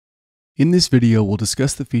In this video, we'll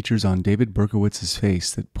discuss the features on David Berkowitz's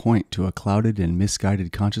face that point to a clouded and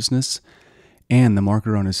misguided consciousness, and the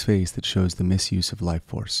marker on his face that shows the misuse of life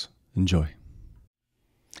force. Enjoy.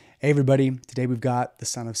 Hey everybody, today we've got the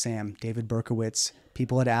son of Sam, David Berkowitz.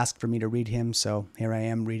 People had asked for me to read him, so here I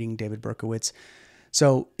am reading David Berkowitz.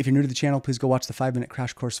 So if you're new to the channel, please go watch the 5-minute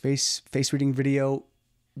crash course face reading video.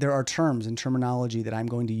 There are terms and terminology that I'm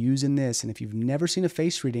going to use in this, and if you've never seen a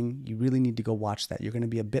face reading, you really need to go watch that. You're going to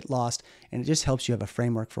be a bit lost, and it just helps you have a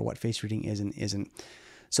framework for what face reading is and isn't.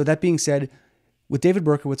 So that being said, with David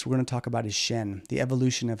Berkowitz, we're going to talk about his Shen, the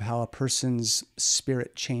evolution of how a person's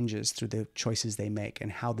spirit changes through the choices they make, and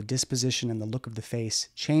how the disposition and the look of the face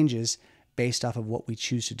changes based off of what we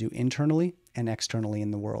choose to do internally and externally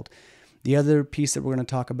in the world. The other piece that we're going to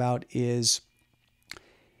talk about is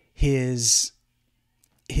his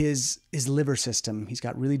liver system. He's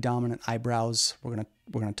got really dominant eyebrows. We're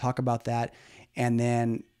gonna talk about that, and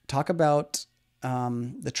then talk about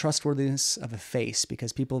the trustworthiness of a face,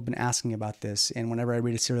 because people have been asking about this. And whenever I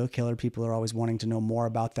read a serial killer, people are always wanting to know more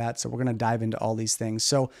about that. So we're gonna dive into all these things.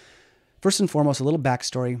 So first and foremost, a little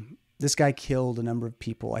backstory. This guy killed a number of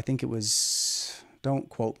people. I think it was, don't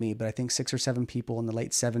quote me, but I think 6 or 7 people in the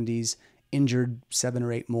late 70s, injured 7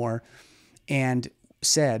 or 8 more, and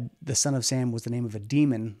said the son of Sam was the name of a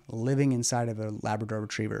demon living inside of a Labrador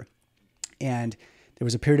retriever. And there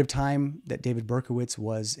was a period of time that David Berkowitz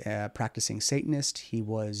was practicing Satanist. He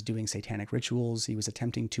was doing satanic rituals. He was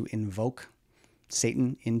attempting to invoke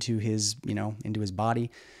Satan into his, into his body.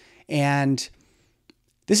 And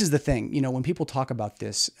this is the thing, when people talk about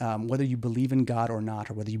this, whether you believe in God or not,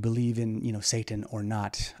 or whether you believe in, Satan or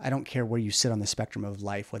not, I don't care where you sit on the spectrum of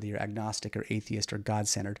life, whether you're agnostic or atheist or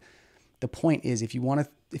God-centered. The point is, if you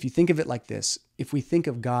think of it like this, if we think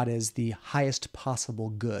of God as the highest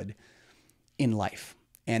possible good in life,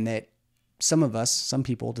 and that some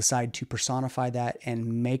people decide to personify that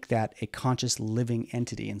and make that a conscious living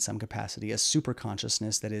entity in some capacity, a super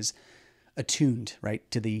consciousness that is attuned, right,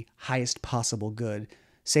 to the highest possible good,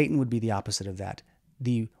 Satan would be the opposite of that.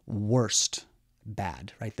 The worst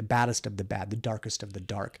bad, right? The baddest of the bad, the darkest of the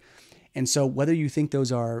dark. And so whether you think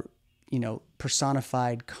those are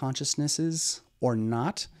personified consciousnesses or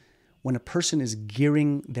not, when a person is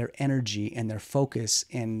gearing their energy and their focus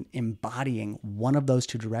and embodying one of those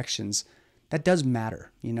two directions, that does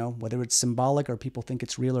matter, whether it's symbolic or people think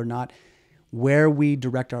it's real or not. Where we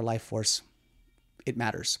direct our life force, it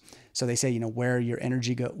matters. So they say, where your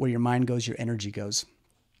mind goes, your energy goes.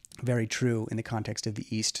 Very true in the context of the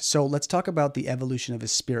East. So let's talk about the evolution of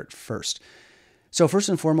his spirit first. So first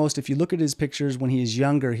and foremost, if you look at his pictures when he is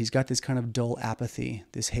younger, he's got this kind of dull apathy,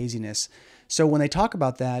 this haziness. So when they talk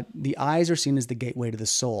about that, the eyes are seen as the gateway to the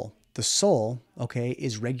soul. The soul, okay,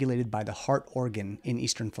 is regulated by the heart organ in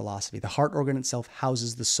Eastern philosophy. The heart organ itself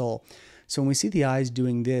houses the soul. So when we see the eyes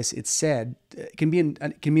doing this, it's said, it can mean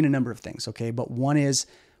a number of things, okay? But one is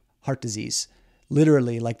heart disease.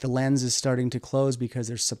 Literally, like the lens is starting to close because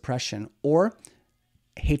there's suppression, or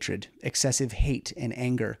hatred, excessive hate and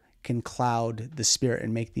anger can cloud the spirit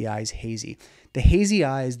and make the eyes hazy. The hazy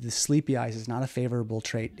eyes, the sleepy eyes, is not a favorable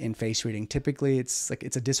trait in face reading. Typically, it's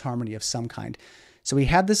a disharmony of some kind. So he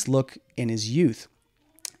had this look in his youth,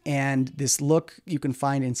 and this look you can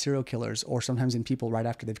find in serial killers or sometimes in people right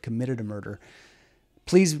after they've committed a murder.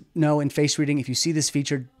 Please know, in face reading, if you see this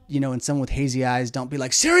featured, in someone with hazy eyes, don't be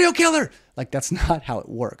like, serial killer! Like, that's not how it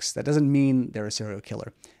works. That doesn't mean they're a serial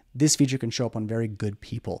killer. This feature can show up on very good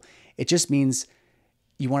people. It just means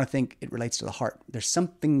you want to think it relates to the heart. There's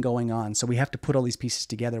something going on. So we have to put all these pieces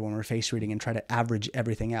together when we're face reading and try to average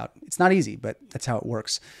everything out. It's not easy, but that's how it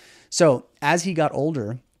works. So as he got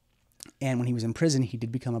older, and when he was in prison, he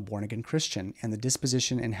did become a born-again Christian, and the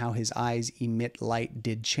disposition and how his eyes emit light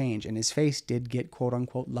did change, and his face did get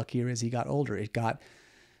quote-unquote luckier as he got older. It got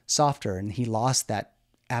softer, and he lost that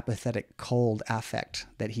apathetic, cold affect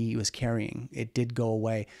that he was carrying. It did go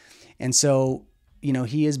away. And so,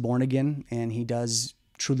 he is born again, and he does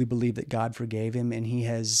truly believe that God forgave him, and he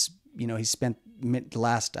has, he's spent the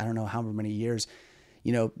last, I don't know how many years,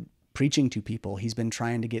 preaching to people. He's been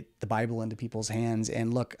trying to get the Bible into people's hands.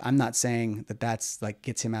 And look, I'm not saying that that's like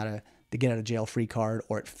gets him the get out of jail free card,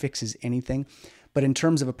 or it fixes anything. But in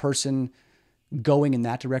terms of a person going in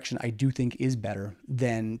that direction, I do think is better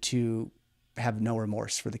than to have no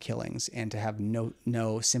remorse for the killings and to have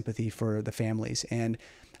no sympathy for the families. And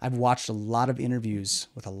I've watched a lot of interviews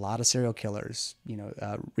with a lot of serial killers,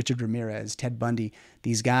 Richard Ramirez, Ted Bundy.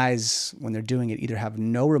 These guys, when they're doing it, either have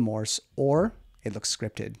no remorse or it looks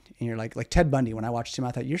scripted. And you're like Ted Bundy, when I watched him, I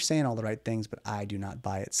thought, you're saying all the right things, but I do not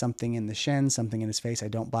buy it. Something in the Shen, something in his face, I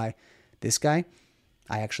don't buy. This guy,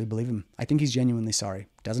 I actually believe him. I think he's genuinely sorry.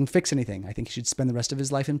 Doesn't fix anything. I think he should spend the rest of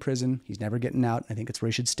his life in prison. He's never getting out. I think it's where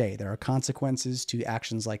he should stay. There are consequences to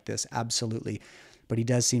actions like this, absolutely. But he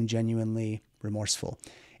does seem genuinely remorseful,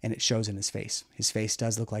 and it shows in his face. His face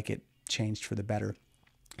does look like it changed for the better.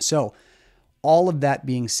 So all of that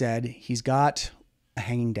being said, he's got a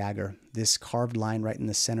hanging dagger, this carved line right in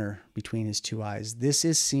the center between his two eyes. This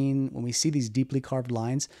is seen, when we see these deeply carved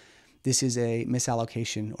lines, this is a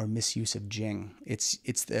misallocation or misuse of Jing. It's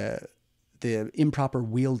the improper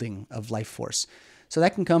wielding of life force. So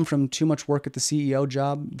that can come from too much work at the CEO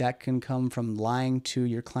job. That can come from lying to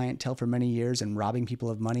your clientele for many years and robbing people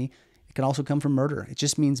of money. It can also come from murder. It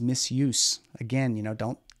just means misuse. Again,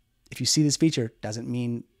 if you see this feature, doesn't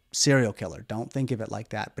mean serial killer. Don't think of it like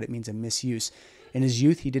that, but it means a misuse. In his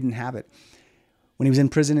youth, he didn't have it. When he was in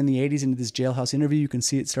prison in the 80s, into this jailhouse interview, you can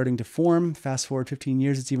see it starting to form. Fast forward 15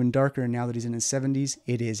 years, it's even darker. And now that he's in his 70s,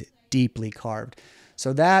 it is deeply carved.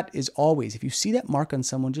 So that is always, if you see that mark on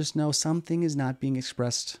someone, just know something is not being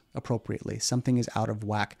expressed appropriately. Something is out of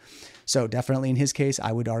whack. So definitely in his case,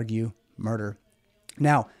 I would argue murder.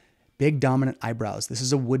 Now, big dominant eyebrows. This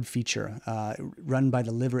is a wood feature run by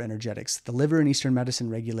the liver energetics. The liver in Eastern medicine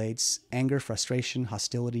regulates anger, frustration,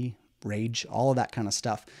 hostility, rage, all of that kind of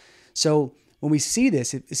stuff. So when we see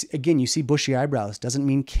this, again, you see bushy eyebrows, doesn't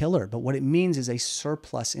mean killer, but what it means is a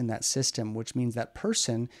surplus in that system, which means that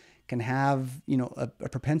person can have, a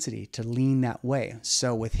propensity to lean that way.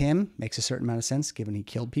 So with him, makes a certain amount of sense given he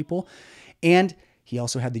killed people. And he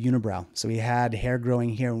also had the unibrow. So he had hair growing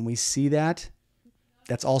here. When we see that,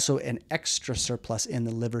 that's also an extra surplus in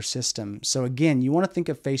the liver system. So again, you want to think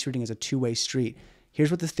of face reading as a two-way street.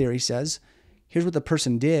 Here's what the theory says. Here's what the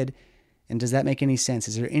person did. And does that make any sense?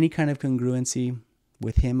 Is there any kind of congruency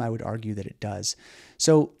with him? I would argue that it does.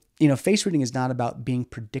 So, face reading is not about being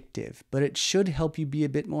predictive, but it should help you be a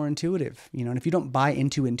bit more intuitive. And if you don't buy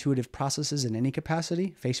into intuitive processes in any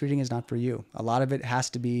capacity, face reading is not for you. A lot of it has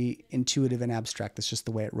to be intuitive and abstract. That's just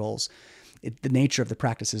the way it rolls. The nature of the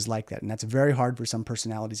practice is like that. And that's very hard for some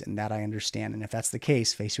personalities, and that I understand. And if that's the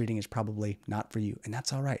case, face reading is probably not for you. And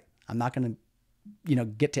that's all right. I'm not going to,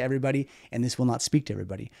 get to everybody, and this will not speak to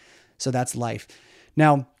everybody. So that's life.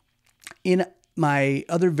 Now, in my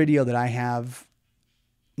other video that I have,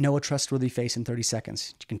 Know a Trustworthy Face in 30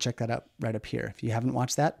 Seconds, you can check that up right up here. If you haven't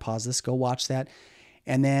watched that, pause this, go watch that.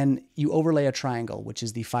 And then you overlay a triangle, which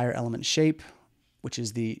is the fire element shape, which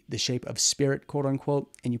is the shape of spirit, quote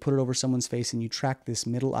unquote, and you put it over someone's face and you track this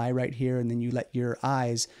middle eye right here, and then you let your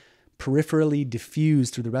eyes peripherally diffuse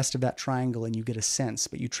through the rest of that triangle and you get a sense,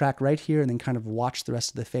 but you track right here and then kind of watch the rest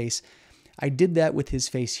of the face. I did that with his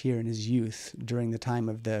face here in his youth during the time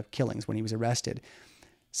of the killings when he was arrested.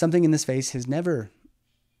 Something in this face has never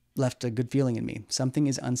left a good feeling in me. Something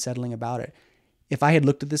is unsettling about it. If I had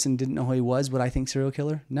looked at this and didn't know who he was, would I think serial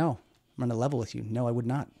killer? No. I'm on a level with you. No, I would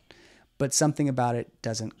not. But something about it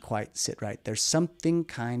doesn't quite sit right. There's something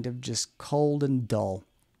kind of just cold and dull.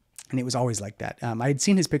 And it was always like that. I had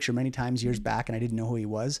seen his picture many times years back, and I didn't know who he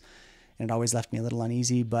was. And it always left me a little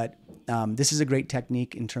uneasy. But this is a great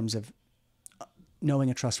technique in terms of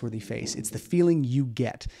knowing a trustworthy face. It's the feeling you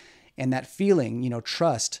get. And that feeling,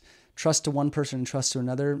 trust to one person and trust to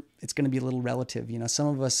another, it's going to be a little relative. Some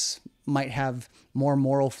of us might have more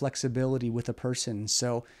moral flexibility with a person.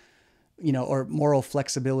 So, or moral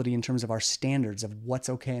flexibility in terms of our standards of what's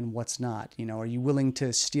okay and what's not. Are you willing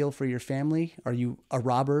to steal for your family? Are you a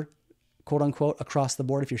robber, quote unquote, across the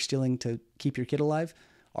board if you're stealing to keep your kid alive?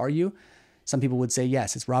 Are you? Some people would say,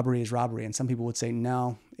 yes, it's robbery is robbery. And some people would say,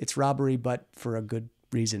 no, it's robbery, but for a good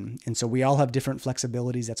reason. And so we all have different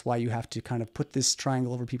flexibilities. That's why you have to kind of put this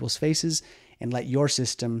triangle over people's faces and let your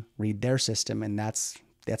system read their system. And that's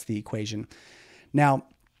the equation. Now,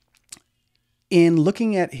 in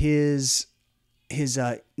looking at his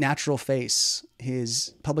natural face,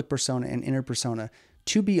 his public persona and inner persona,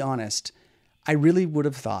 to be honest, I really would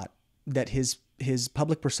have thought that his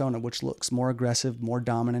public persona, which looks more aggressive, more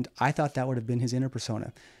dominant, I thought that would have been his inner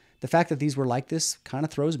persona. The fact that these were like this kind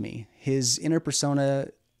of throws me. His inner persona,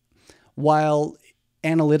 while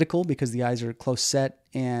analytical because the eyes are close set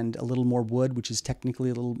and a little more wood, which is technically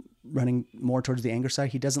a little running more towards the anger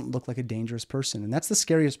side, he doesn't look like a dangerous person. And that's the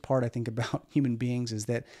scariest part, I think, about human beings, is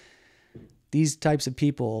that these types of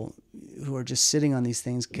people who are just sitting on these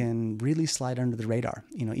things can really slide under the radar,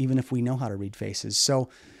 even if we know how to read faces. So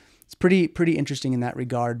it's pretty interesting in that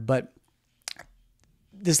regard. But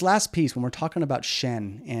this last piece, when we're talking about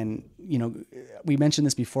Shen, and, we mentioned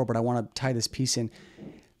this before, but I want to tie this piece in.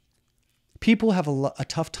 People have a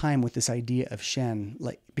tough time with this idea of Shen,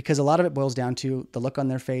 because a lot of it boils down to the look on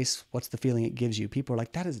their face. What's the feeling it gives you? People are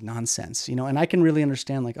like, that is nonsense, and I can really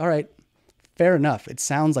understand, all right, fair enough. It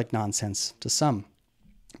sounds like nonsense to some.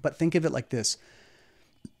 But think of it like this.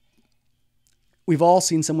 We've all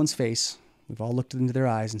seen someone's face. We've all looked into their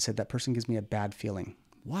eyes and said, that person gives me a bad feeling.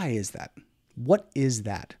 Why is that? What is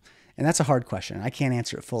that? And that's a hard question. I can't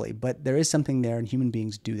answer it fully, but there is something there, and human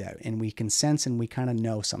beings do that. And we can sense and we kind of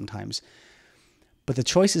know sometimes. But the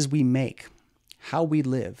choices we make, how we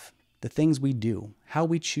live, the things we do, how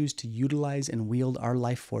we choose to utilize and wield our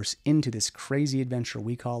life force into this crazy adventure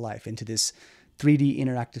we call life, into this 3D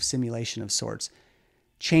interactive simulation of sorts,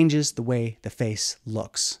 changes the way the face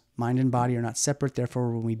looks. Mind and body are not separate. Therefore,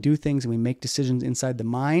 when we do things and we make decisions inside the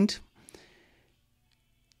mind,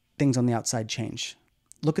 things on the outside change.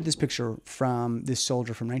 Look at this picture from this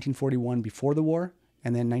soldier from 1941 before the war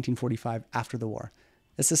and then 1945 after the war.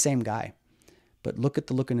 It's the same guy. But look at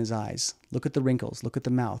the look in his eyes. Look at the wrinkles. Look at the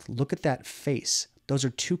mouth. Look at that face. Those are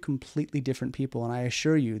two completely different people. And I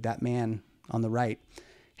assure you, that man on the right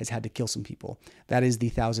has had to kill some people. That is the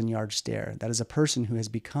 1,000-yard stare. That is a person who has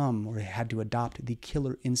become or had to adopt the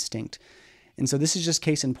killer instinct. And so this is just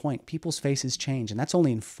case in point. People's faces change, and that's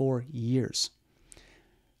only in 4 years.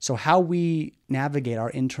 So how we navigate our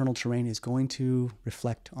internal terrain is going to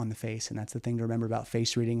reflect on the face. And that's the thing to remember about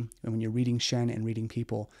face reading. And when you're reading Shen and reading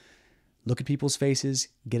people, look at people's faces,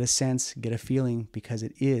 get a sense, get a feeling, because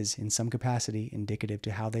it is, in some capacity, indicative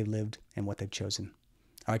to how they've lived and what they've chosen.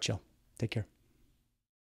 All right, chill. Take care.